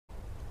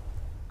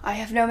I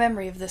have no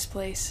memory of this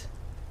place.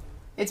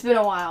 It's been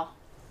a while.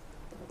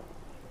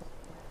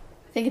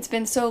 I think it's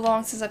been so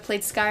long since I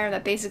played Skyrim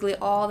that basically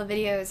all the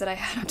videos that I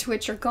had on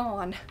Twitch are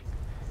gone.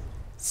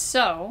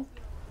 So...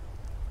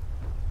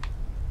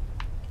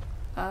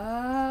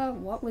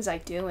 what was I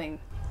doing?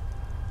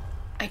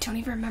 I don't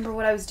even remember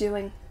what I was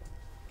doing.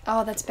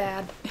 Oh, that's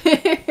bad.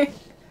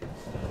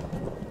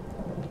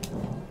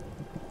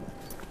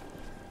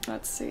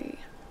 Let's see.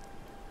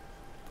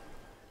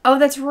 Oh,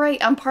 that's right.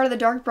 I'm part of the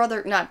Dark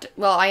Brother.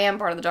 Well, I am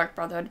part of the Dark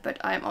Brotherhood, but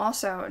I'm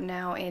also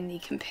now in the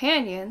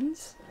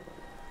Companions.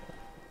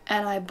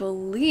 And I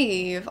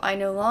believe I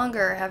no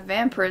longer have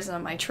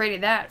vampirism. I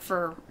traded that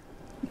for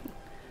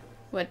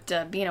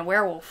being a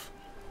werewolf.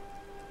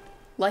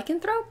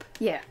 Lycanthrope?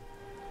 Yeah.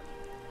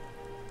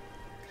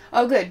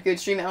 Oh, good. Good.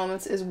 Stream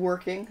Elements is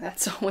working.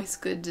 That's always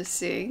good to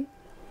see.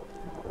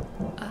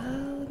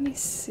 Let me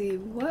see.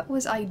 What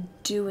was I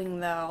doing,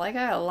 though? Like,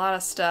 I got a lot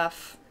of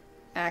stuff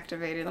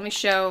activated. Let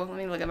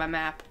me look at my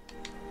map.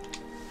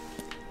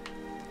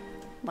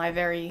 My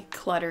very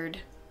cluttered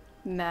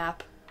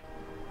map.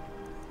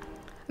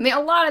 I mean, a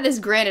lot of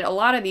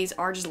these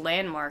are just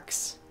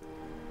landmarks.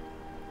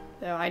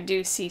 Though I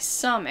do see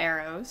some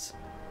arrows.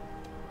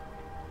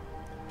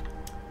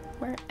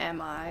 Where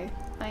am I?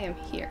 I am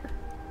here.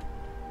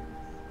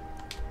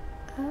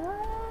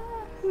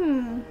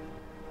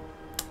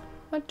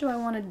 What do I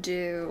want to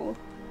do?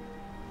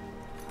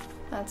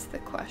 That's the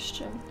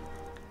question.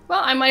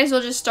 Well, I might as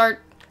well just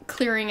start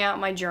clearing out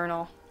my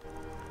journal.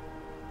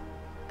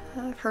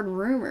 I've heard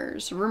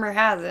rumors. Rumor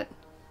has it.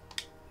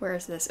 Where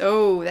is this?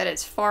 Oh, that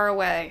is far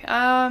away.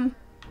 I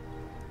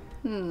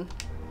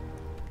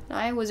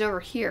was over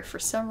here for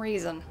some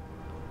reason.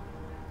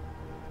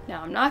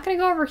 Now, I'm not gonna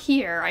go over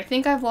here. I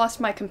think I've lost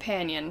my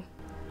companion.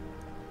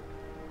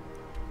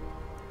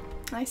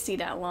 I see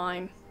that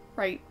line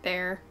right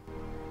there.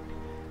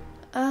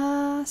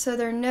 So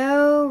there are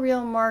no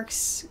real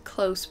marks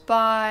close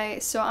by,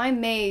 so I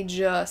may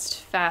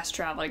just fast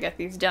travel to get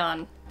these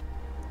done.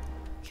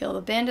 Kill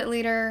the bandit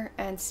leader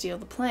and steal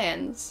the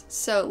plans.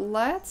 So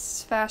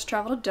let's fast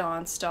travel to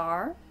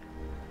Dawnstar.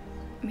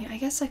 I mean, I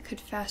guess I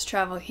could fast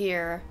travel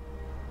here.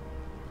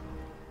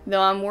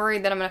 Though I'm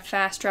worried that I'm gonna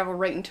fast travel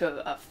right into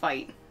a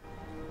fight.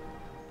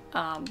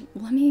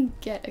 Let me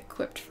get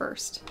equipped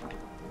first.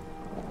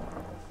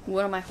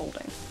 What am I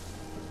holding?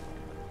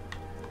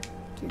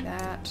 Do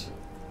that.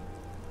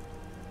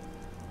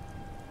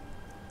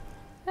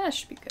 That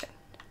should be good.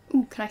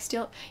 Ooh, can I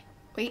steal?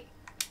 Wait.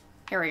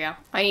 Here we go.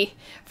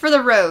 For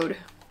the road.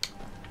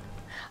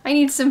 I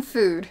need some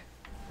food.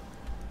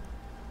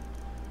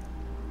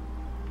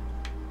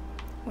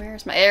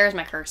 There's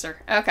my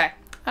cursor. Okay.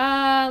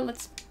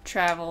 Let's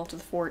travel to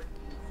the fort.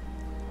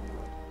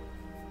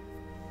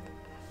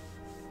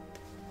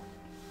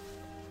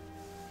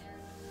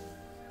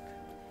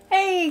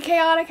 Hey,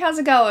 Chaotic, how's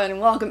it going?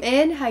 Welcome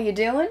in. How you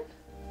doing?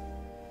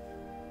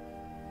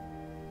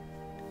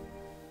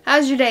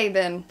 How's your day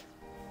been?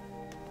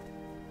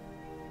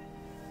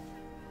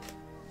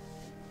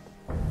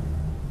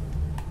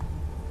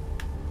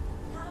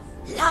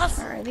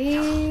 Are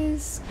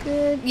these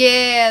good?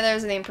 Yeah,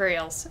 there's the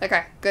Imperials.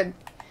 Okay, good.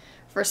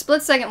 For a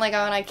split second, like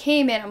when I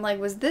came in, I'm like,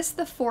 was this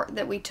the fort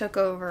that we took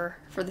over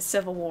for the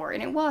Civil War?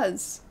 And it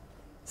was.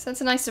 So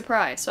that's a nice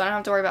surprise, so I don't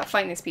have to worry about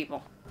fighting these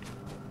people.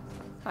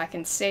 I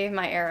can save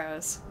my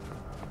arrows.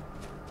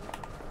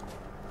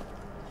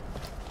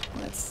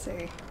 Let's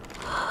see.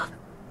 Oh,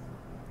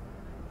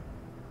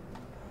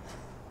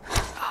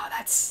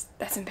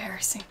 that's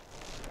embarrassing.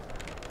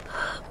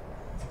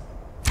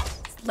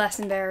 It's less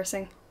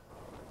embarrassing.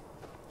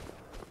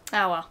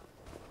 Oh well.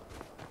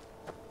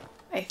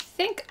 I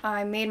think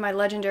I made my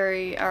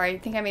legendary, or I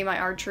think I made my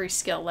archery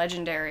skill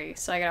legendary,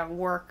 so I gotta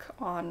work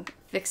on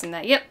fixing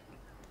that. Yep.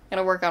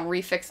 Gotta work on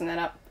refixing that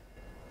up.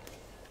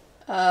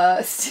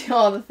 Steal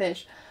all the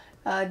fish.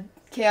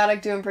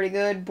 Chaotic doing pretty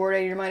good. Bored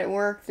out of your mind at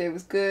work. Day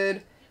was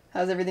good.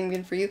 How's everything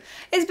been for you?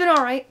 It's been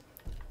alright.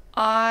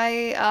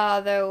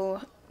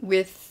 Though,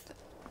 with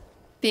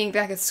being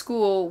back at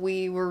school,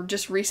 we were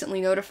just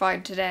recently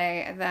notified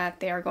today that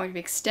they are going to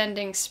be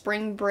extending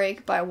spring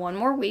break by 1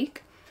 more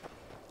week.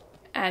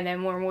 And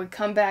then when we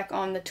come back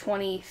on the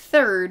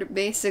 23rd,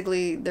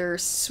 basically they're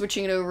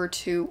switching it over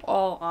to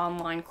all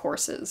online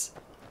courses.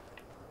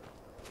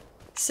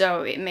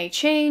 So it may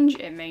change,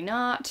 it may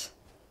not.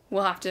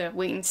 We'll have to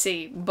wait and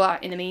see.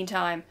 But in the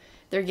meantime,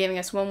 they're giving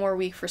us 1 more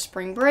week for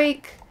spring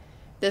break.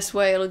 This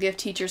way it'll give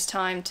teachers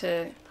time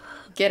to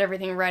get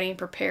everything ready and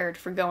prepared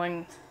for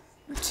going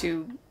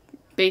to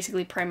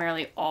basically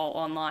primarily all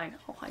online.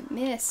 Oh, I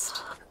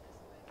missed.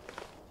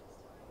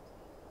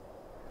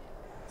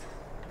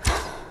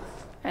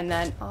 And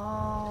then,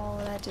 oh,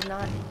 that did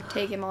not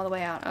take him all the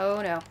way out.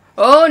 Oh no.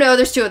 Oh no,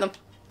 there's 2 of them.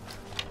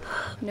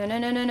 No, no,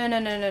 no, no, no, no,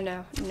 no, no,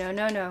 no. No,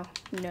 no, no.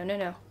 No, no,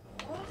 no.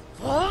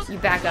 You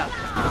back up.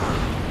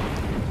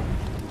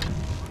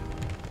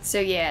 So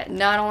yeah,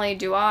 not only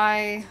do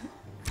I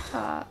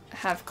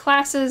have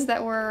classes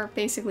that were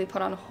basically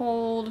put on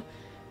hold,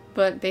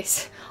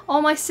 but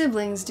all my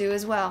siblings do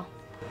as well.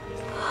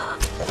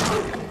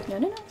 No,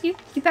 no, no.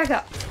 You back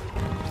up.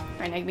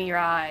 Alright, now give me your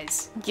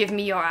eyes. Give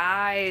me your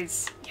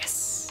eyes.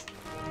 Yes.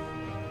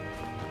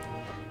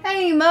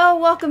 Hey, Mo.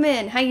 Welcome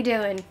in. How you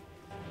doing?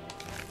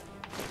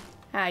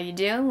 How you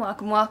doing?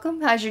 Welcome,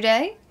 welcome. How's your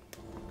day?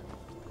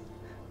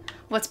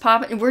 What's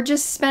poppin'? We're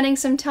just spending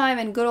some time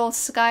in good old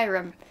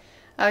Skyrim.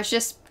 I was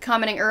just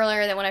commenting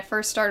earlier that when I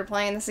first started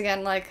playing this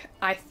again, like,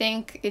 I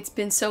think it's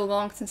been so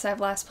long since I've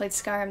last played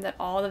Skyrim that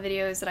all the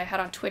videos that I had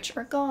on Twitch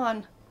are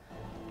gone.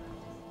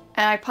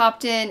 And I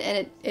popped in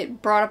and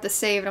it brought up the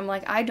save and I'm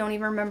like, I don't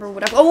even remember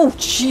what I- Oh,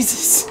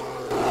 Jesus!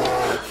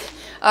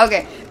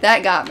 Okay,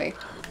 that got me.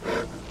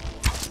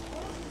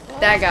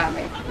 That got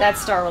me. That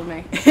startled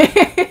me.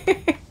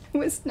 I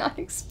was not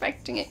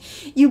expecting it.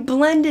 You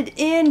blended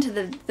into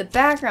the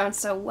background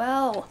so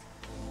well.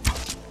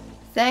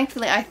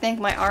 Thankfully, I think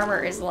my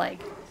armor is,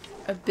 like,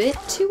 a bit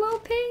too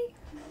OP.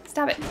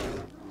 Stop it.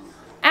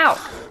 Ow!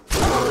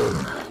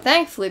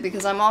 Thankfully,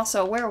 because I'm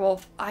also a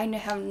werewolf, I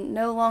have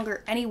no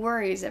longer any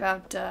worries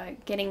about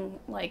getting,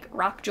 like,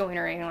 rock joint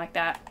or anything like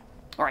that.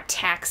 Or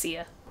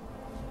ataxia.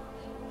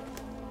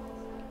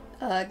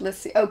 Let's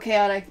see. Oh,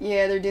 chaotic.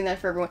 Yeah, they're doing that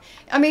for everyone.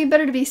 I mean,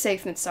 better to be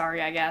safe than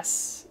sorry, I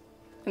guess.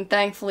 And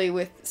thankfully,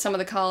 with some of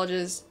the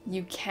colleges,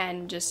 you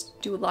can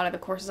just do a lot of the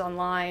courses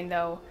online,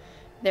 though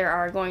there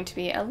are going to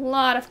be a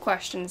lot of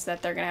questions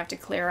that they're going to have to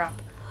clear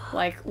up.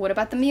 Like, what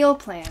about the meal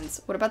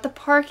plans? What about the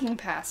parking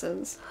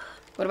passes?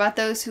 What about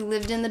those who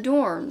lived in the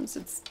dorms?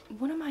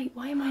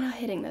 Why am I not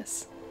hitting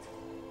this?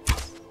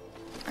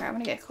 Alright, I'm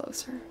gonna get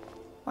closer.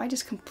 Why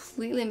just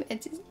completely,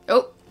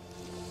 oh!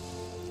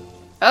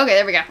 Okay,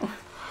 there we go.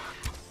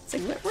 It's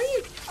like, what were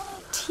you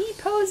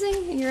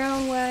T-posing in your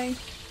own way?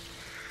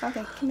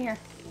 Okay, come here.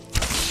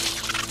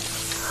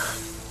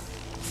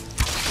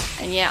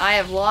 And yeah, I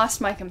have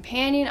lost my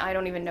companion. I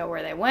don't even know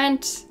where they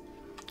went.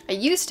 I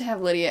used to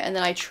have Lydia, and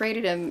then I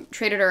traded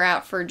her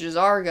out for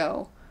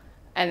Jazargo.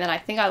 And then I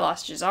think I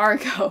lost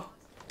Jazargo.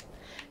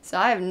 So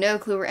I have no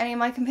clue where any of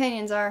my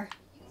companions are.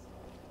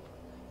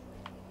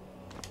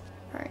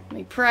 Alright, let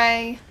me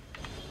pray.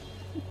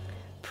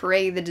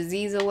 Pray the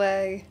disease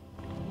away.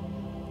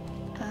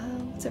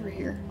 What's over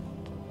here?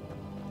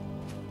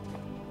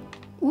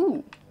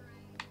 Ooh.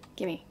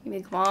 Gimme,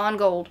 come on,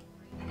 gold.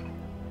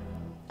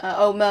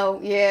 Oh, Mo,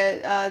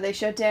 yeah, they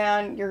shut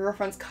down your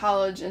girlfriend's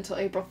college until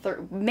April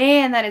 3rd.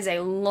 Man, that is a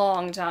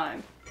long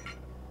time.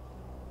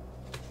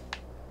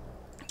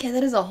 Yeah,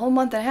 that is a whole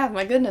month and a half,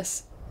 my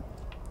goodness.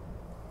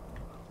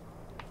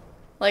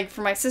 Like,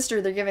 for my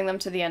sister, they're giving them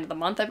to the end of the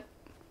month.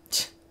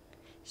 Just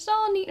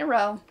all neat in a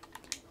row.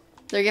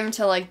 They're given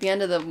to, like, the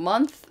end of the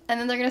month, and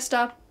then they're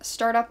gonna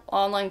start up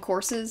online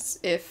courses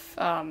if,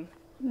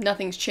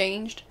 nothing's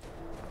changed.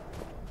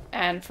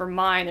 And for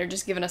mine, they're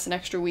just giving us an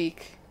extra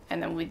week.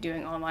 And then we'll be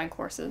doing online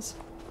courses.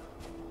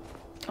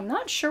 I'm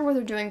not sure what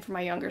they're doing for my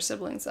younger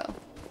siblings, though.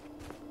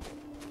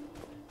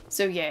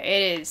 So yeah,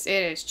 it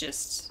is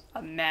just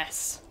a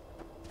mess.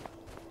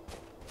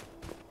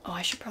 Oh,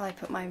 I should probably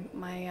put my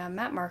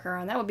map marker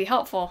on. That would be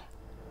helpful.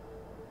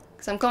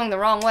 Because I'm going the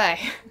wrong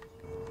way.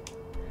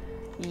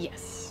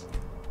 Yes.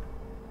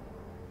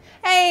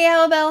 Hey,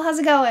 Belle, how's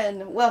it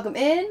going? Welcome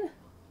in.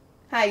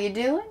 How you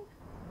doing?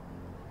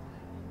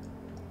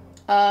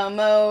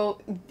 Oh,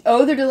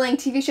 they're delaying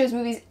TV shows,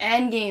 movies,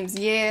 and games.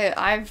 Yeah,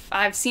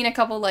 I've seen a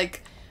couple,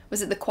 like,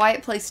 was it The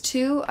Quiet Place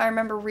 2? I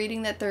remember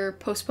reading that they're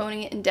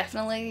postponing it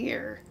indefinitely,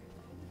 or,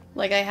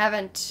 like, they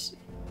haven't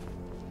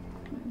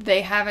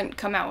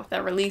come out with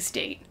a release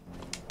date.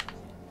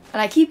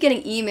 And I keep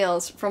getting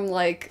emails from,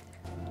 like,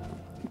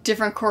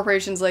 different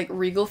corporations, like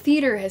Regal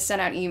Theater has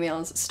sent out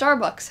emails,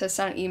 Starbucks has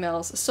sent out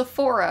emails,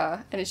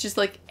 Sephora, and it's just,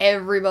 like,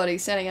 everybody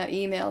sending out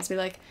emails, be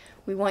like,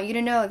 we want you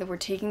to know that we're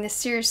taking this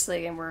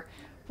seriously, and we're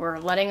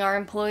letting our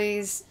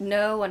employees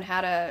know on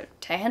how to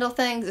handle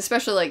things,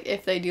 especially, like,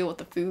 if they deal with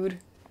the food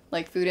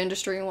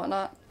industry and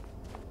whatnot.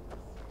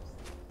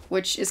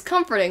 Which is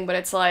comforting, but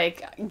it's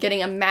like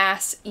getting a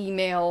mass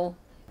email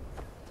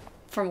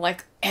from,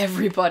 like,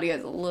 everybody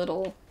is it's a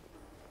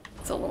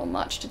little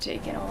much to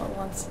take in all at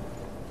once.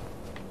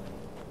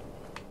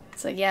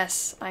 It's like,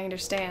 yes, I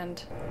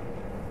understand.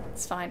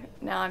 It's fine.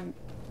 Now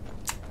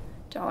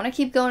don't want to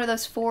keep going to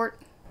those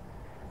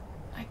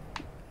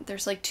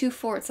there's like 2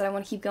 forts that I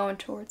want to keep going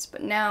towards,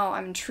 but now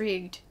I'm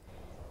intrigued.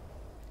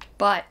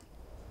 But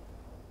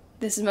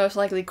this is most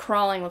likely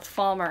crawling with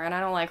Falmer, and I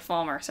don't like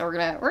Falmer, so we're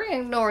gonna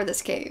ignore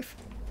this cave.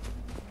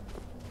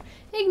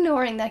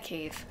 Ignoring that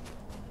cave.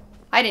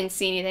 I didn't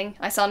see anything.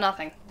 I saw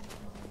nothing.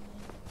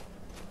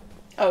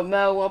 Oh,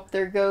 Mo, well,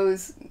 there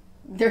goes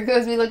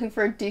me looking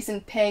for a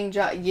decent paying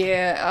job.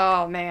 Yeah,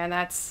 oh man,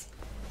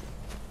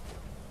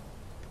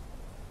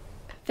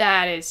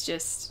 that is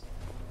just,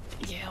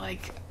 yeah,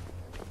 like,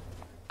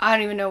 I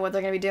don't even know what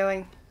they're gonna be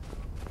doing.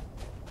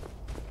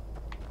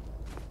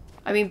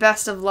 I mean,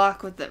 best of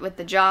luck with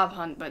the job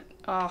hunt, but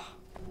oh,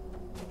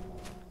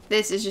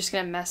 this is just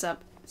gonna mess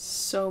up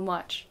so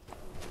much.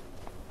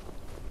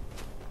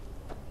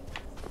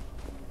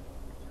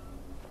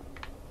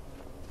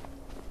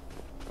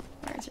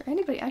 Alright, is there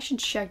anybody? I should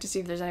check to see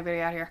if there's anybody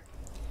out here.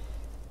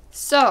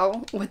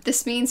 So, what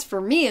this means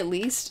for me at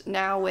least,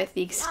 now with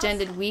the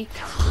extended week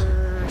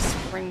for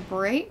spring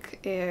break,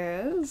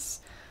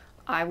 is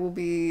I will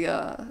be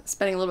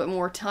spending a little bit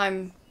more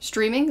time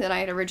streaming than I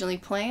had originally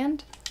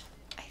planned.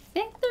 I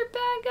think they're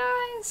bad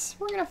guys.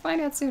 We're gonna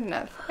find out soon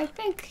enough. I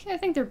think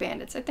they're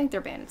bandits. I think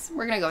they're bandits.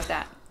 We're gonna go with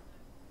that.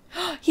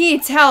 He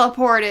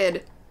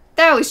teleported!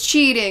 That was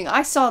cheating!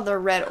 I saw the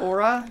red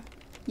aura.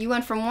 You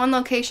went from one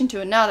location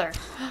to another.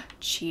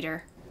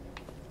 Cheater.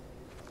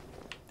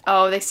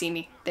 Oh, they see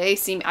me. They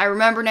see me. I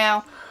remember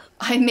now.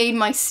 I made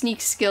my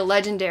sneak skill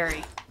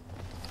legendary.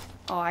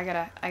 Oh, I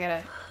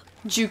gotta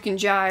juke and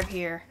jive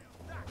here.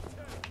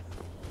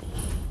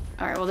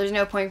 Alright, well there's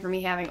no point for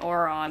me having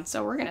aura on,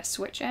 so we're gonna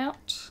switch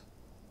out.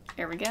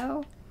 There we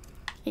go.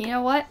 You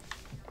know what?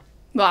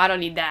 Well, I don't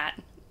need that.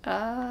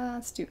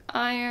 Let's do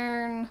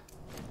iron.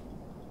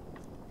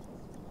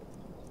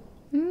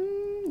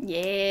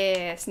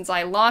 Yeah, since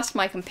I lost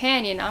my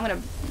companion, I'm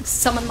gonna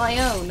summon my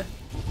own.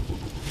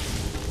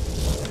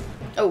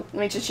 Oh,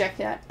 let me just check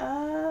that.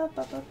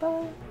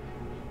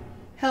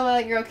 Hello,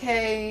 you're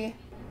okay.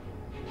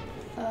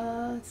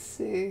 Let's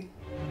see.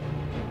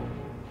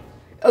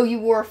 Oh, you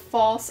wore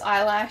false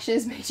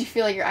eyelashes, made you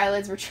feel like your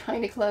eyelids were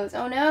trying to close.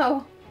 Oh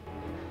no.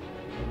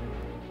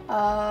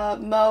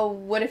 Mo,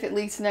 what if it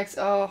leads to next?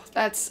 Oh,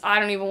 that's, I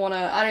don't even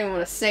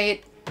wanna say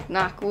it.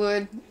 Knock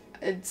wood.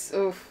 It's,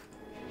 oof.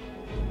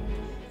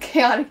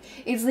 Chaotic.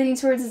 It's leading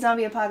towards a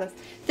zombie apocalypse.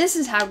 This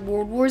is how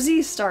World War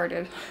Z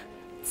started.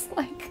 It's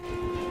like...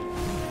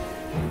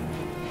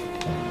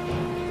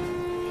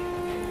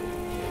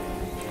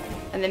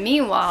 And then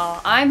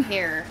meanwhile, I'm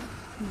here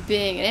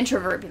being an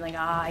introvert, being like,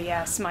 ah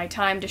yes, my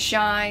time to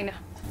shine.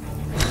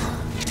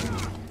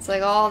 It's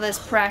like all this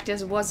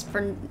practice was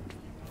for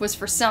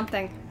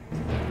something.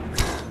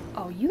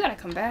 Oh, you gotta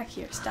come back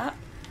here. Stop.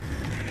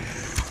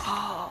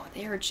 Oh,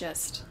 they're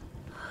just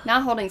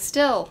not holding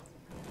still.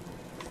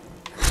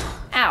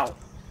 Ow.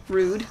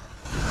 Rude.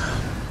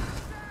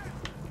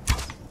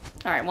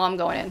 Alright, well I'm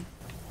going in.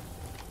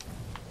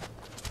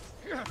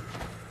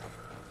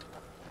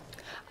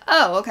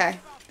 Oh, okay.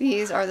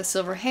 These are the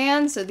silver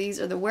hands, so these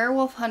are the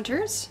werewolf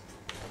hunters.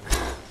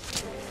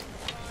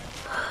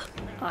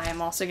 I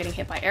am also getting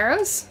hit by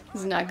arrows.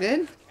 This is not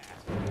good.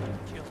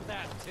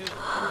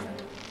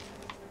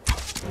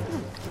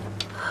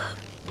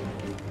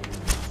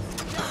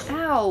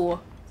 Ow!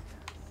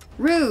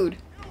 Rude!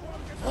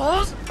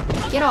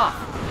 Get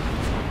off!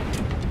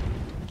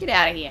 Get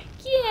out of here!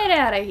 Get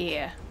out of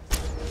here!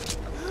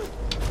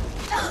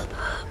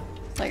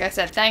 Like I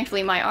said,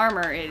 thankfully my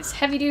armor is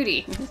heavy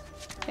duty.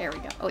 There we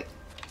go. Oh wait.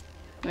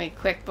 Let me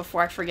quick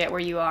before I forget where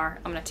you are.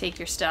 I'm gonna take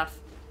your stuff.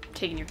 I'm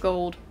taking your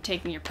gold,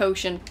 taking your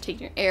potion,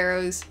 taking your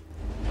arrows.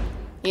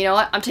 You know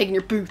what? I'm taking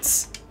your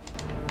boots.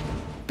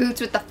 Boots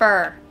with the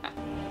fur.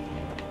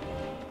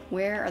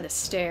 Where are the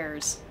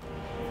stairs?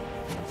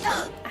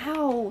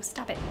 Ow!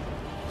 Stop it.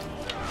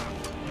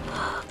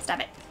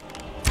 Stop it.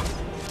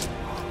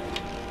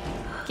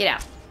 Get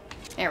out.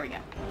 There we go.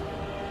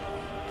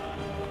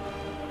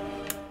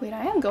 Wait,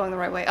 I am going the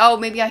right way. Oh,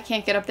 maybe I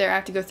can't get up there. I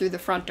have to go through the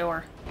front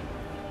door.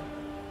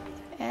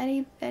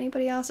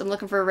 Anybody else? I'm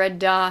looking for red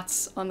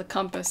dots on the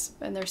compass,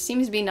 and there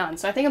seems to be none,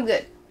 so I think I'm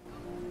good.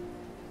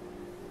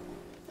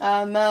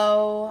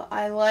 Mo,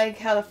 I like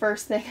how the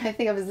first thing I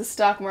think of is the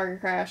stock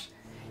market crash.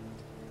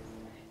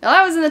 Now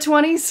that was in the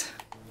 20s.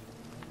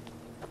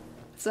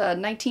 It's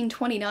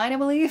 1929, I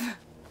believe.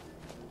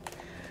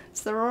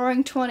 It's the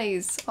roaring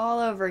 20s all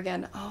over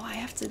again. Oh, I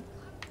have to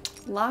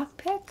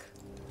lockpick?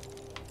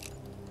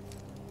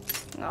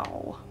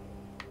 No.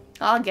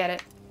 I'll get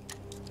it.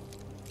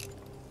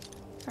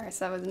 Alright,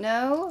 so that was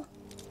no.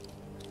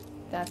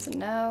 That's a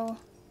no.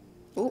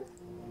 Ooh,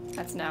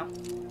 that's no.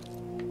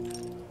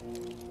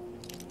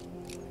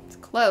 It's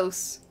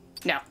close.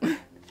 No.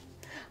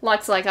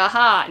 Luck's like,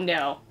 aha,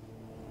 no.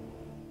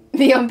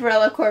 The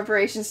Umbrella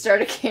Corporation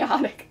started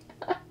chaotic.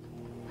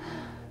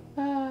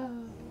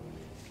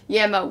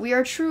 Yeah, Mo, we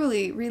are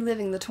truly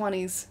reliving the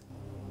 20s.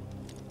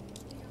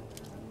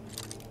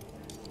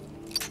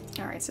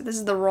 Alright, so this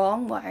is the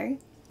wrong way.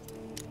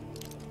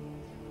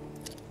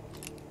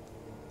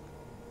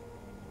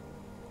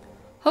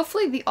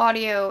 Hopefully the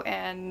audio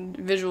and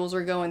visuals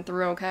are going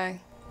through okay.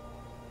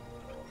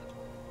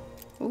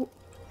 Ooh.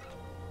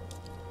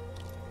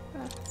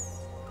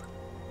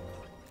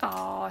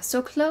 Aw,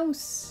 so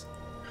close.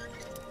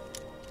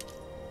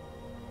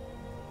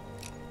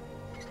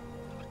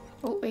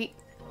 Oh, wait.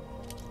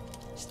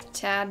 Just a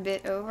tad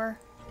bit over.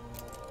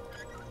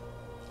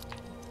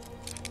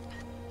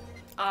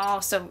 Oh,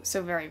 so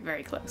very,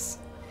 very close.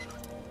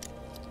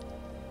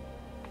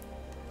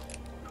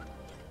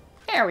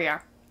 There we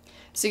are.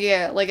 So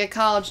yeah, like at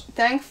college,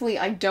 thankfully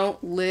I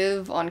don't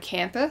live on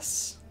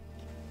campus.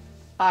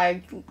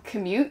 I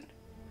commute.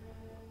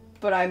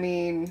 But I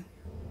mean,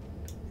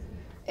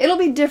 it'll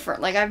be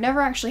different. Like I've never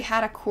actually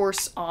had a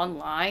course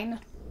online.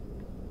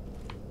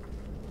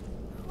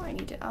 Oh, I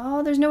need to,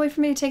 oh, there's no way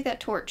for me to take that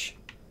torch.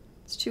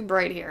 It's too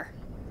bright here.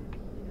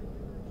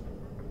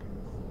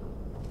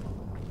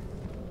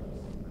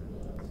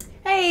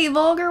 Hey, Hey,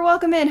 Vulgar,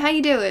 welcome in. How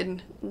you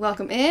doing?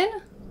 Welcome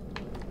in.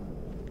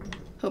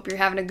 Hope you're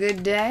having a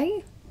good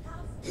day.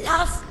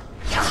 Love.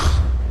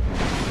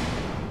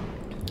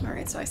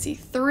 Alright, so I see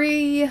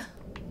three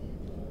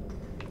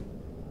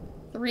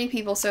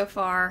people so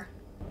far.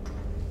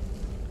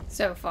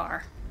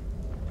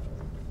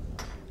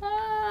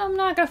 I'm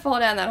not gonna fall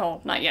down that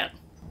hole. Not yet.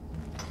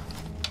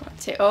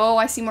 Oh,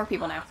 I see more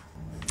people now.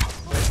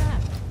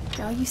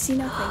 No, you see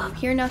nothing. You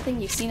hear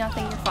nothing. You see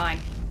nothing. You're fine.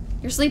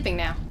 You're sleeping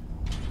now.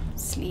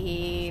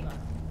 Sleep.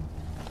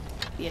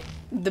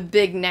 The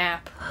big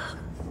nap.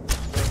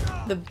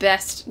 The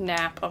best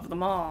nap of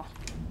them all.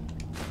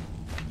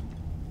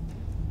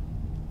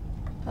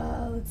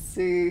 Let's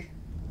see.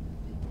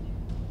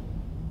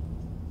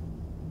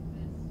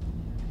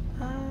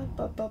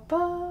 Let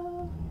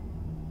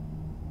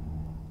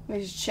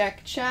me just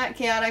check chat.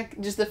 Chaotic.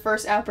 Just the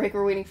first outbreak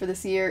we're waiting for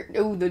this year.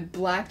 Oh, the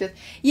Black Death.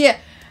 Yeah.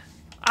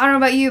 I don't know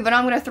about you, but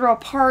I'm gonna throw a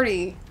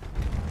party.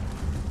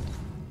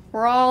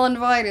 We're all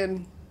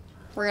invited.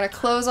 We're gonna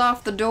close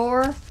off the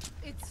door.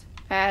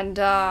 And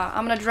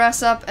I'm gonna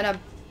dress up in a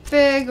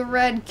big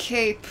red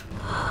cape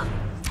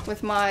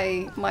with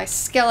my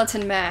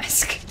skeleton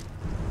mask.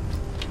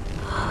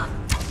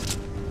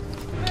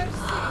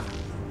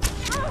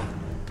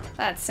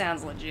 That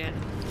sounds legit.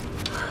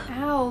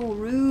 Ow,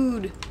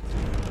 rude.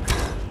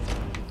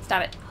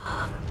 Stop it.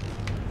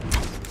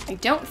 I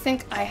don't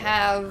think I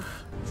have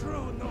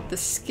the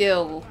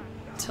skill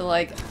to,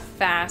 like,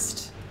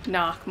 fast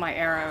knock my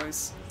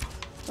arrows.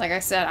 Like I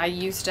said, I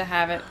used to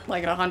have it,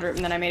 like, at 100,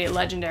 and then I made it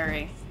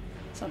legendary.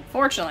 So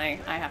unfortunately,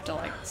 I have to,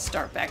 like,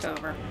 start back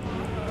over.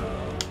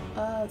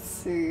 Let's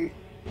see.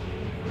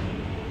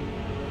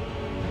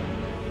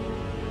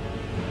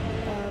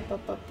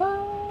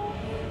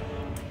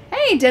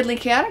 Hey, Deadly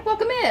Chaotic,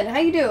 welcome in. How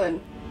you doing?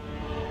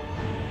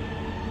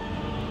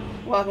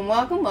 Welcome,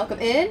 welcome, welcome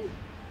in.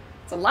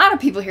 There's a lot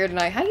of people here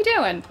tonight. How you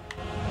doing?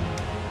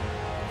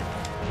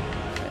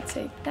 I'm gonna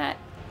take that.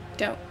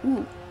 Don't.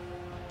 Ooh.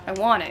 I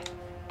want it.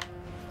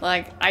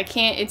 Like, I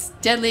can't. It's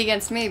deadly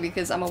against me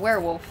because I'm a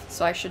werewolf,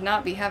 so I should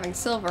not be having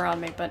silver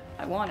on me, but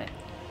I want it.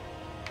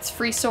 It's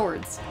free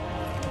swords.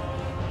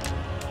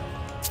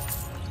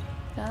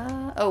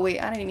 Oh wait,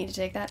 I didn't mean to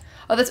take that.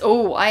 Oh, that's,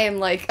 oh, I am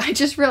like, I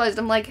just realized,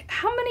 I'm like,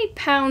 how many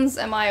pounds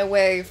am I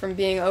away from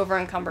being over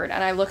encumbered?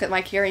 And I look at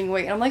my carrying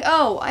weight and I'm like,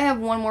 oh, I have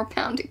 1 more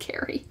pound to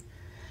carry.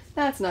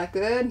 That's not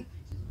good.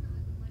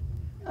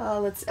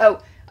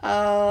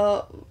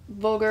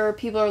 Vulgar,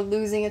 people are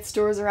losing it,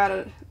 stores are out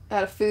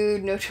of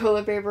food, no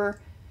toilet paper.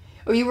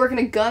 Oh, you work in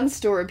a gun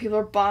store and people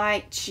are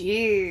buying,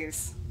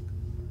 jeez.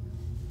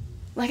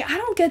 Like, I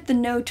don't get the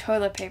no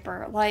toilet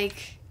paper,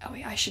 like, oh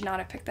wait, I should not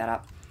have picked that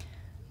up.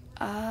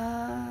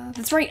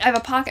 That's right, I have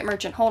a pocket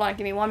merchant. Hold on,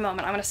 give me 1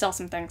 moment. I'm gonna sell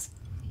some things.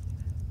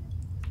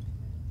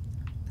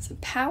 Some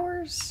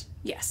powers?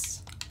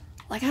 Yes.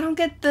 Like, I don't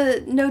get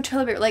the no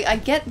toilet paper. Like, I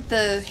get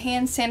the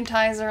hand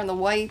sanitizer and the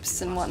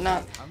wipes and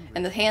whatnot,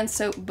 and the hand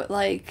soap, but,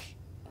 like,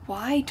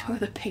 why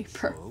toilet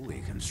paper?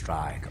 We can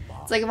strike a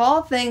It's like, of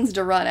all things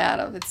to run out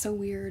of. It's so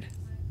weird.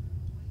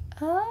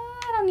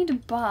 I don't need to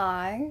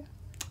buy.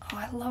 Oh,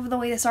 I love the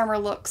way this armor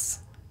looks.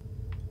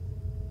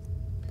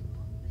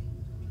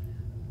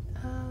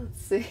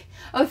 Let's see.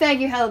 Oh,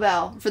 thank you,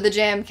 Hellbell, for the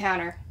jam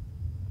counter.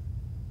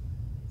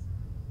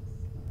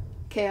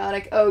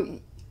 Chaotic. Oh,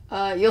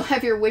 you'll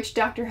have your witch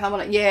doctor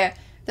helmet on. Yeah,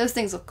 those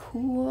things look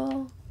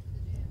cool.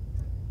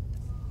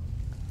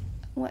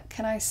 What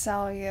can I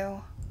sell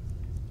you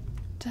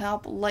to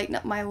help lighten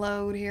up my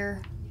load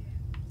here?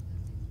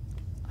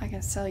 I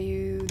can sell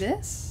you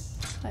this.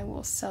 I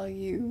will sell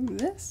you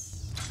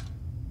this.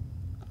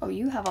 Oh,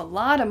 you have a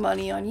lot of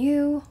money on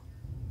you.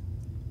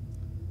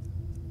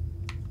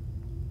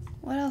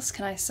 What else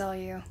can I sell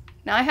you?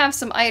 Now I have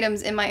some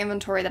items in my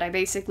inventory that I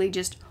basically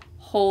just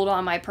hold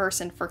on my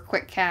person for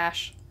quick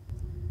cash.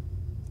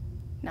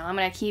 Now I'm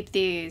gonna keep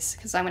these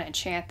because I'm gonna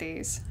enchant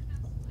these.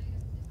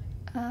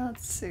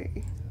 Let's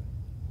see.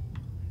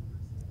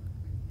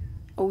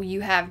 Oh,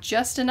 you have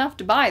just enough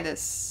to buy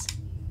this.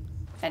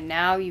 And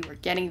now you are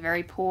getting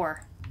very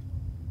poor.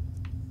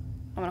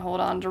 I'm gonna hold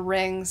on to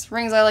rings.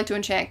 Rings I like to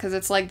enchant because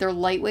it's like they're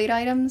lightweight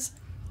items.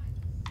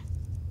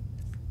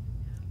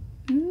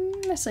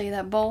 I sell you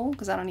that bowl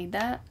because I don't need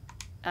that.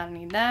 I don't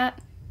need that.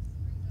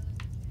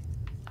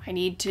 I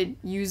need to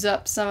use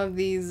up some of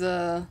these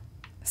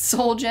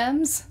soul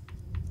gems.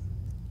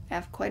 I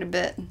have quite a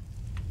bit.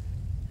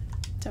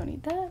 Don't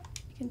need that.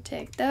 You can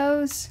take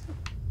those.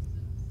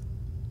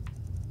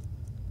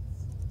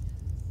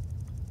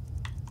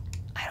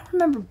 I don't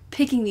remember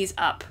picking these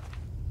up.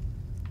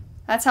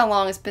 That's how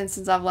long it's been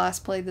since I've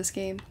last played this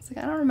game. It's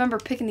like, I don't remember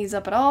picking these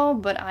up at all,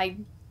 but I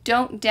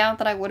don't doubt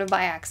that I would have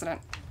by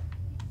accident.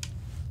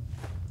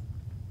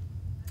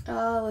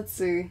 Let's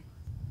see.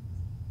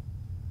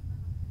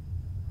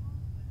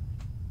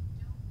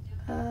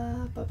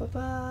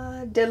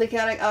 Deadly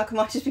Chaotic. Oh, come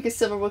on, just because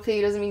silver will kill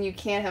you doesn't mean you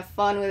can't have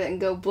fun with it and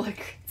go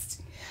blick.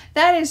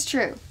 That is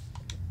true.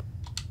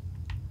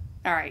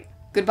 Alright.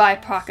 Goodbye,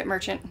 pocket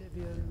merchant.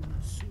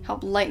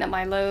 Help lighten up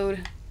my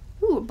load.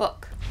 Ooh, a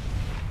book.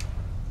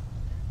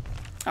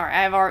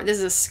 Alright, this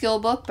is a skill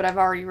book, but I've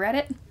already read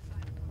it.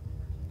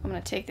 I'm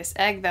gonna take this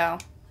egg, though.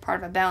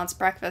 Part of a balanced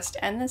breakfast.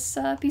 And this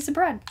piece of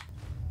bread.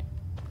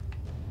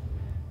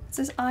 Is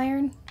this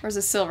iron? Or is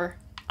this silver?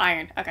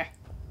 Iron. Okay.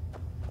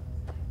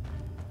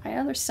 I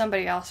know there's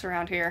somebody else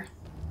around here.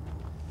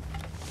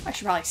 I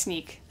should probably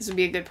sneak. This would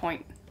be a good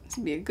point. This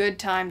would be a good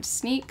time to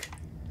sneak.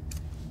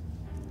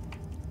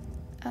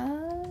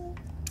 We're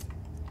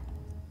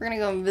gonna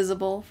go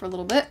invisible for a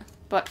little bit.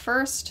 But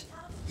first...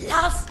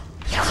 Love.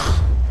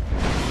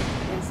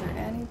 Is there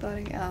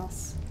anybody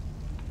else?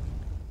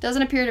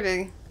 Doesn't appear to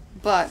be,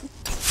 but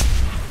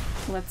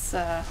let's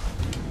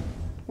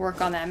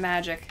work on that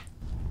magic.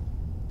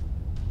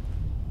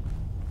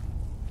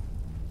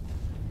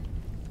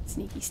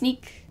 Sneaky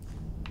sneak.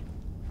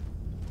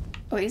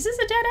 Oh, wait, is this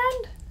a dead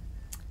end?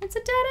 It's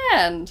a dead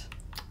end.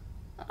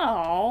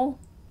 Oh.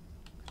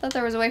 I thought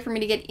there was a way for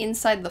me to get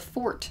inside the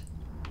fort.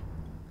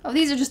 Oh,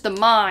 these are just the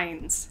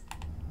mines.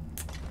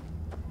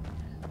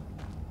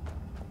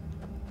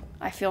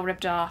 I feel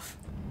ripped off.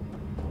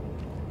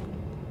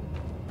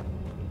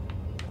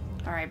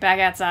 Alright, back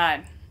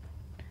outside.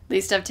 At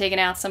least I've taken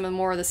out some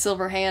more of the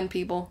silver hand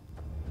people.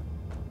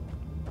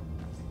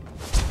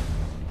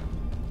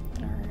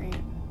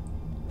 Alright.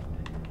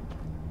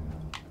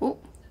 Ooh,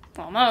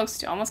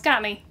 almost. Almost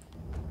got me.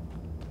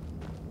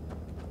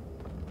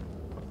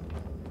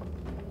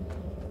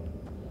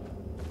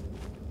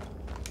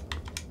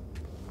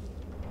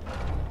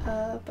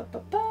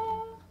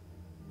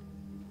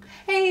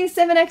 Hey,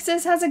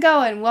 7X's, how's it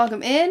going?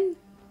 Welcome in.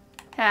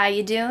 How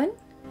you doing?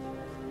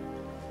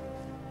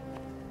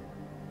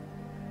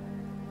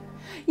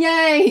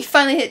 Yay!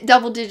 Finally hit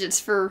double digits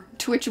for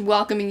Twitch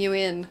welcoming you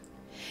in.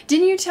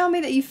 Didn't you tell me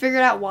that you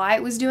figured out why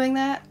it was doing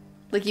that?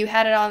 Like you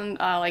had it on,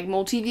 like,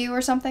 multi-view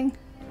or something?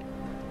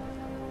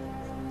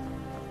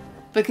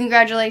 But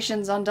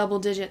congratulations on double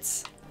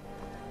digits.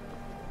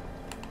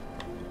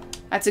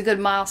 That's a good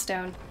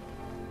milestone.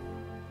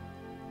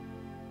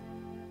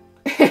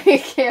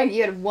 Yeah,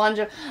 you had one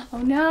job. Oh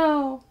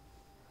no!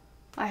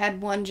 I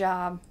had one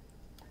job.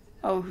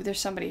 Oh, there's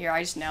somebody here.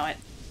 I just know it.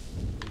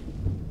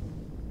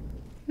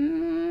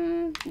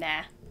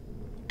 Nah.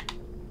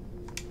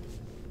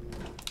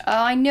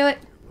 Oh, I knew it.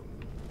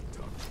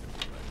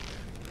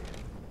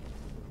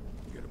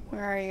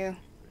 Where are you?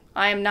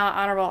 I am not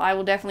honorable. I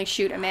will definitely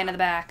shoot a man in the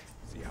back.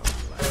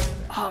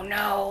 Oh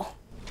no.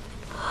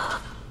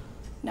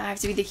 Now I have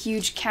to be the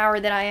huge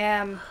coward that I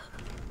am.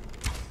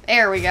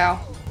 There we go.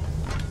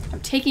 I'm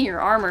taking your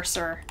armor,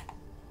 sir.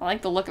 I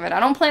like the look of it. I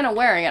don't plan on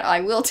wearing it.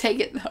 I will take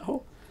it,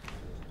 though.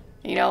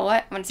 You know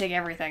what? I'm gonna take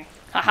everything.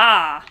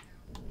 Haha!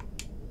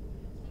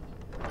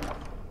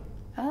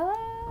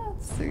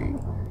 Let's see.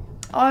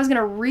 Oh, I was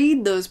gonna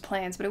read those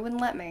plans, but it wouldn't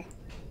let me.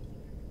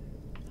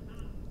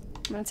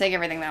 I'm gonna take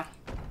everything, though.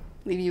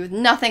 Leave you with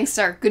nothing,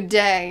 sir. Good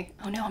day.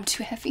 Oh no, I'm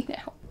too heavy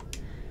now.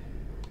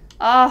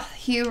 Ah, oh,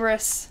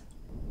 hubris.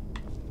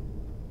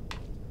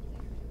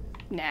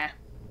 Nah.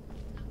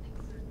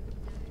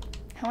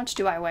 How much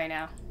do I weigh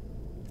now?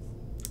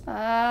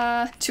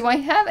 Do I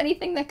have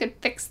anything that could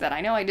fix that?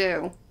 I know I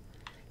do.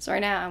 So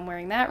right now I'm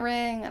wearing that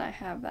ring, and I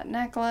have that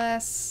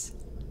necklace.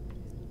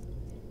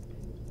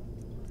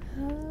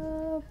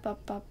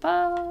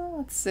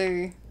 Let's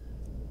see.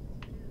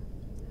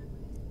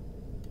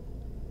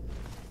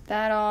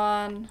 That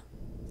on.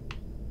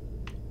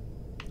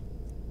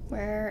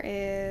 Where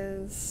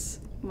is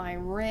my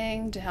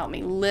ring to help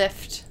me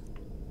lift?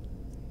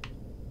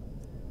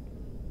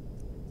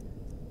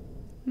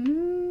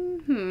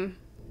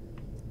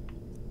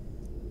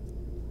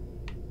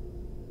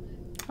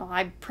 Oh,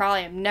 I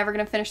probably am never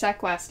gonna finish that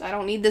quest. I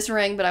don't need this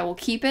ring, but I will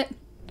keep it.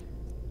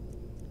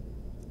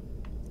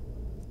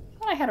 I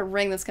thought I had a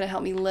ring that's gonna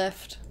help me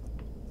lift.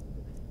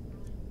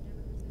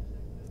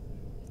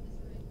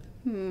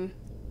 I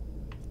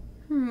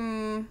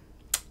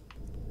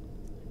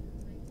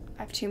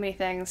have too many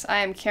things. I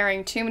am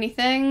carrying too many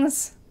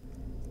things.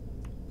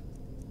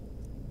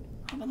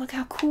 Oh, but look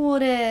how cool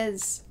it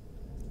is.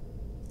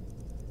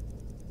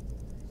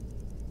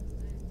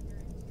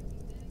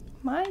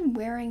 Am I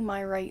wearing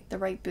the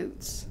right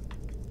boots?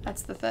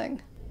 That's the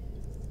thing.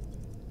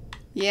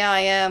 Yeah,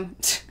 I am.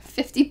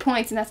 50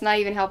 points, and that's not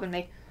even helping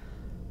me.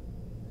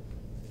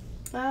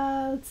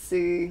 Let's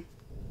see.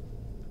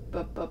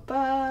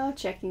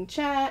 Checking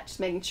chat, just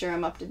making sure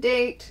I'm up to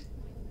date.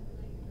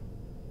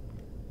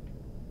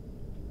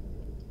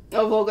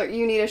 Oh, Volgar,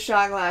 you need a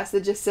shot glass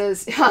that just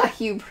says,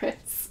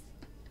 hubris.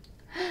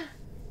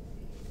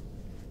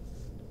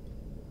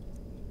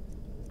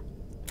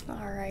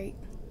 Alright.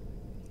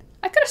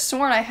 I could have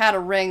sworn I had a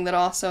ring that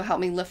also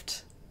helped me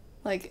lift,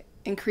 like,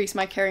 increase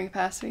my carrying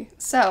capacity.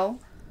 So,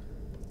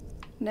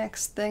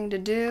 next thing to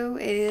do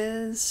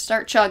is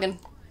start chugging.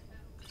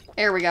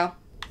 There we go.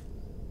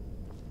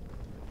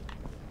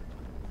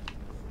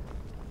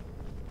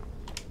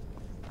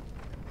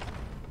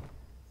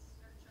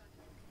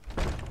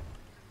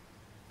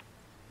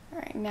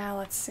 Alright, now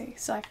let's see.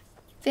 So I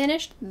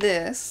finished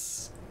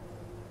this.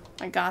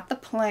 I got the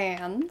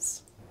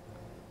plans.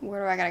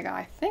 Where do I gotta go?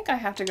 I think I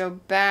have to go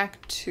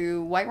back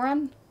to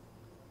Whiterun.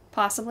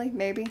 Possibly,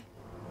 maybe.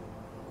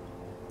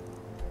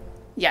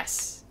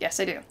 Yes. Yes,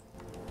 I do.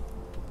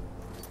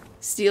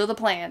 Steal the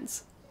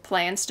plans.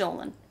 Plan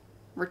stolen.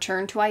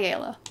 Return to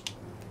Ayala.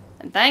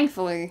 And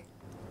thankfully,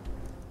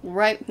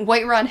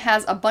 Whiterun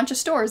has a bunch of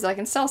stores that I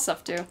can sell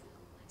stuff to.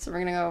 So we're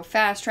gonna go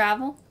fast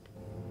travel.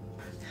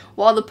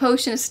 While the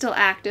potion is still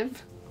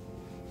active.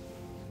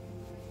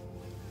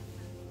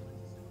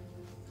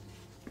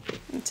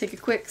 And take a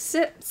quick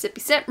sip. Sippy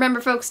sip.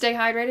 Remember, folks, stay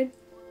hydrated.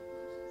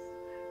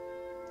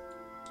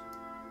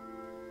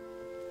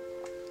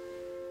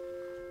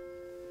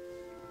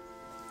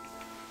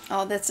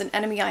 Oh, that's an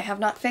enemy I have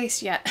not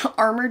faced yet.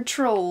 Armored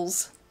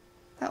trolls.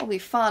 That will be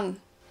fun.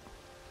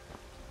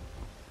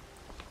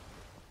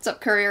 What's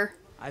up, courier?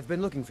 I've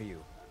been looking for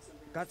you.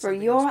 Got For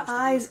something your I'm supposed to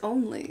eyes do.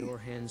 only. Your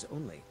hands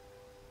only.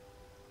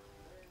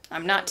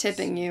 I'm not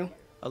tipping you.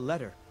 A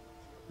letter.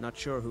 Not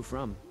sure who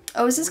from.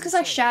 Oh, is this because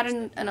I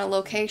shouted in a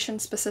location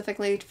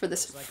specifically for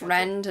this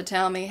friend to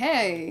tell me,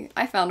 hey,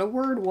 I found a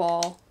word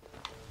wall.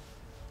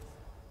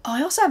 Oh,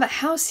 I also have a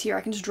house here.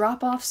 I can just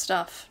drop off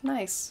stuff.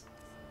 Nice.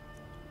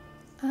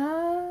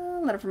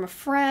 Letter from a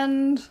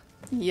friend.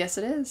 Yes,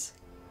 it is.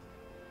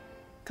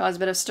 Caused a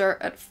bit of stir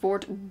at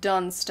Fort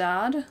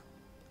Dunstad.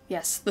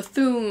 Yes, the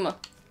Thum.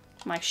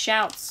 My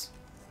shouts.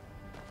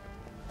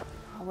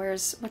 Oh,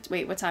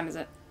 wait, what time is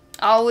it?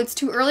 Oh, it's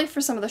too early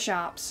for some of the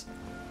shops.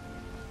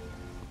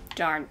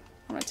 Darn.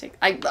 I'm gonna take...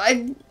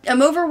 I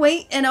am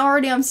overweight and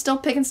already I'm still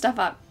picking stuff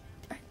up.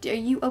 Are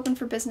you open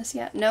for business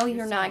yet? No,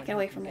 you're not. Get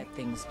away from me. Get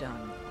things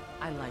done.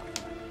 I like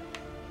them.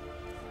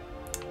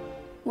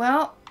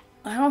 Well,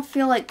 I don't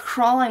feel like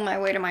crawling my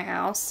way to my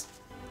house.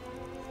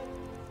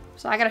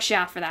 So I gotta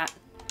shout for that.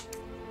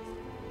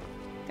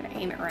 Gotta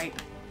aim it right.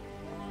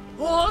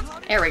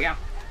 There we go.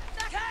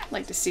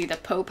 Like to see the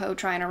popo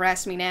trying to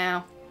arrest me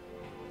now.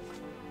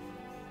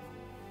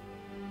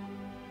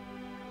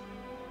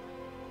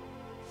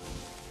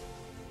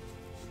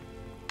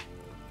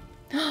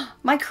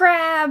 My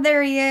crab!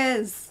 There he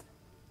is!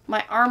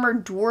 My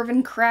armored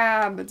dwarven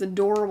crab. It's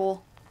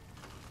adorable.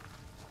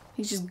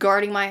 He's just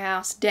guarding my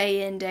house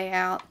day in, day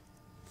out.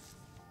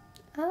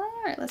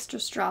 Alright, let's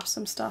just drop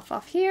some stuff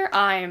off here.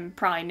 I'm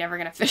probably never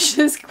gonna finish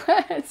this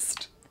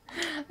quest.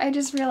 I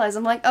just realized,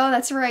 I'm like, oh,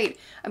 that's right.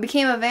 I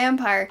became a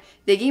vampire.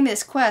 They gave me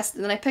this quest,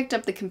 and then I picked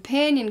up the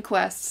companion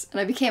quests, and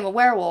I became a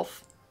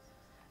werewolf.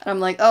 And I'm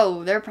like,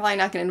 oh, they're probably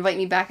not gonna invite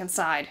me back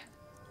inside.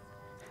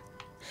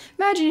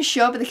 Imagine you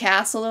show up at the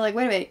castle, they're like,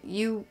 wait a minute,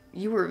 you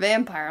were a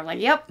vampire. I'm like,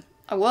 yep,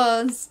 I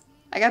was.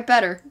 I got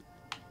better.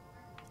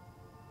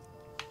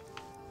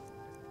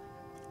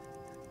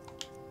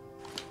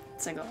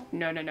 It's like, oh,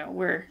 no,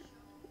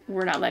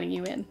 we're not letting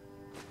you in.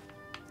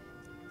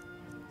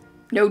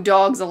 No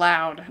dogs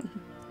allowed.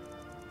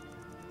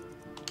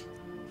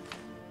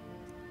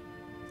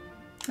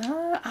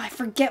 I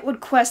forget what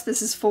quest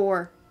this is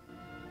for.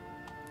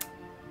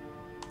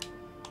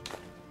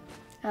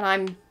 And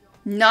I'm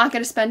not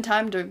going to spend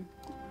time to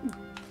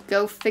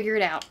go figure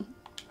it out.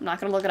 I'm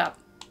not going to look it up.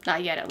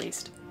 Not yet, at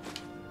least.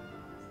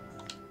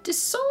 Do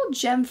soul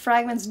gem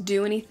fragments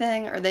do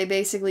anything? Or are they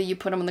basically you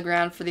put them on the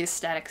ground for the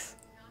aesthetics?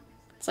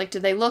 It's like, do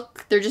they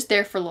look? They're just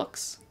there for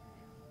looks.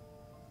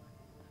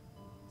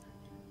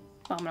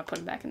 Well, I'm going to put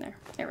them back in there.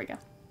 There we go.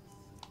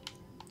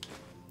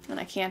 And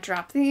I can't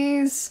drop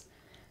these.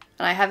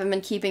 And I haven't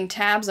been keeping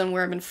tabs on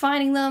where I've been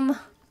finding them.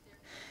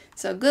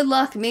 So good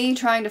luck me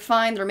trying to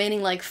find the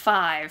remaining, like,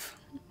 5.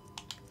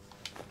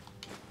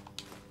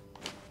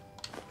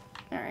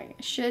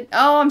 Alright, should...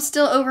 Oh, I'm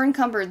still over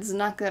encumbered. This is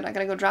not good. I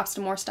gotta go drop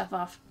some more stuff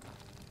off.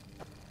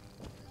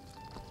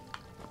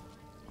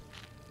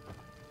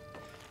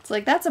 It's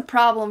like, that's a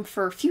problem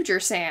for future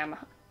Sam.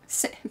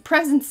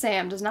 Present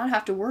Sam does not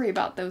have to worry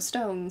about those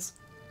stones.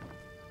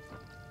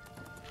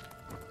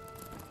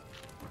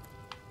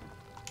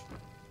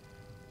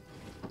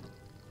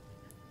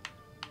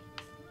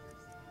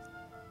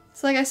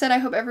 So like I said, I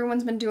hope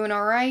everyone's been doing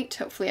alright.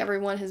 Hopefully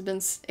everyone has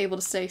been able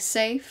to stay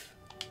safe.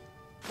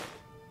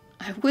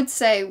 I would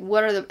say,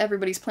 what are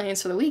everybody's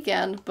plans for the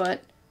weekend,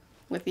 but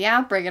with the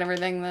outbreak and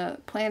everything, the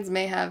plans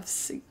may have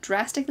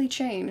drastically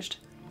changed.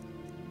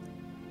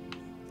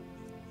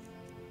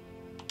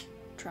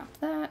 Drop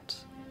that.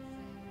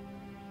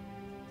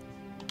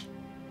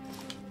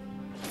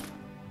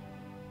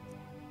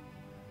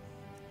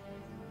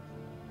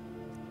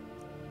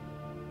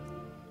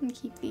 And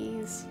keep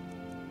these.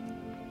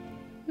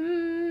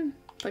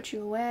 Put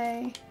you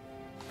away.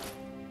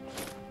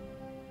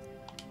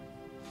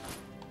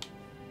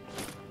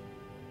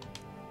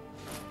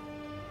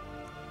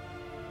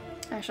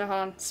 Actually, hold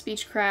on.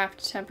 Speechcraft,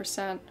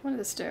 10%. What did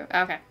this do?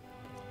 Okay.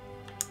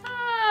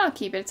 I'll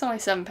keep it. It's only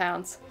 7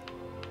 pounds.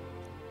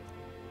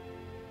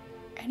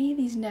 Any of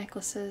these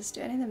necklaces,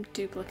 do any of them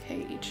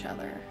duplicate each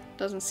other?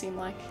 Doesn't seem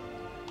like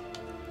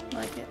it.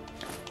 Right,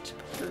 put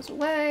those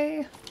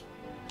away.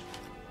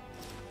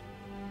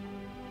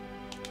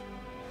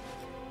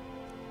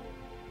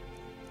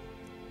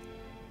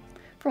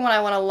 For when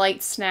I want a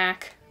light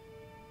snack.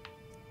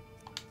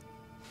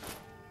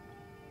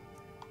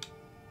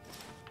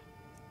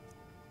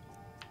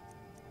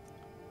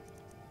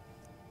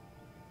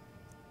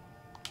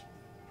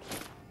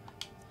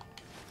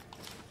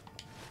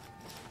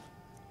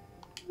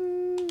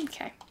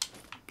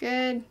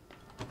 Good.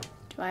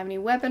 Do I have any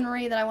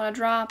weaponry that I want to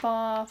drop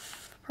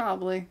off?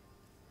 Probably.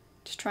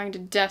 Just trying to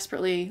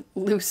desperately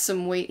lose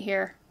some weight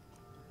here.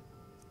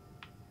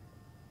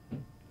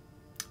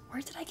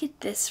 Where did I get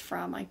this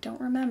from? I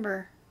don't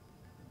remember.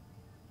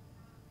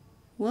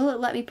 Will it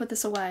let me put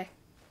this away?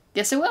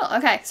 Yes, it will.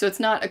 Okay, so it's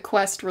not a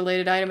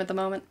quest-related item at the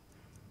moment.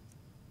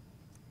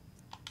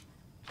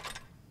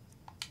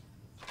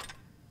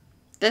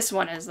 This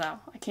one is, though.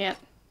 I can't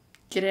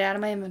get it out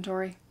of my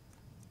inventory.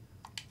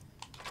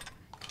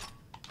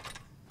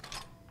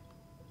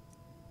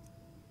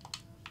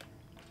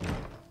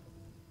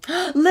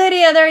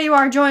 Lydia, there you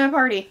are. Join a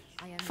party.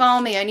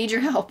 Follow me. I need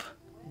your help.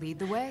 Lead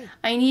the way.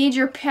 I need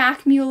your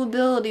pack mule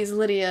abilities,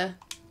 Lydia.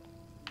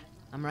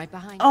 I'm right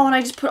behind Oh, you. and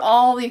I just put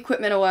all the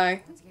equipment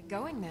away. Let's get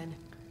going then.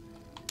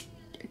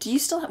 Do you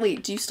still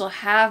wait, do you still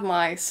have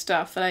my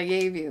stuff that I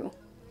gave you?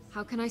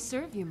 How can I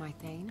serve you, my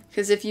Thane?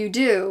 Because if you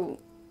do,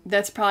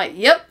 that's probably,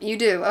 yep, you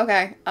do.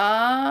 Okay.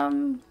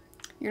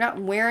 You're not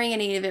wearing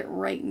any of it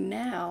right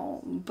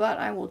now, but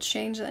I will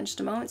change that in just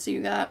a moment. So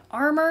you got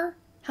armor,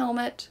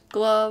 helmet,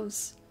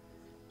 gloves,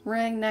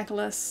 ring,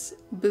 necklace,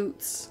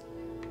 boots.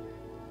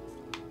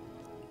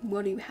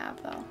 What do you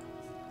have, though?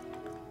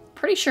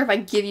 Pretty sure if I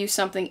give you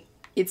something,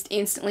 it's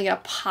instantly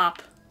gonna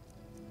pop.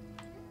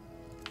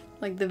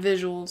 Like the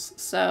visuals.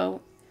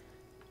 So,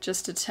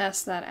 just to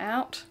test that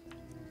out,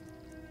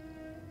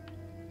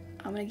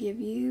 I'm gonna give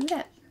you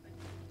that.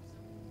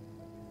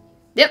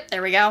 Yep,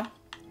 there we go.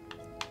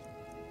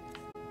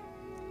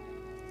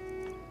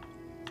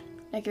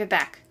 Now give it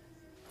back.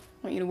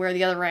 I want you to wear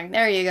the other ring.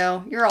 There you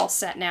go. You're all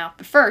set now.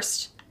 But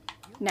first,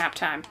 nap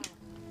time.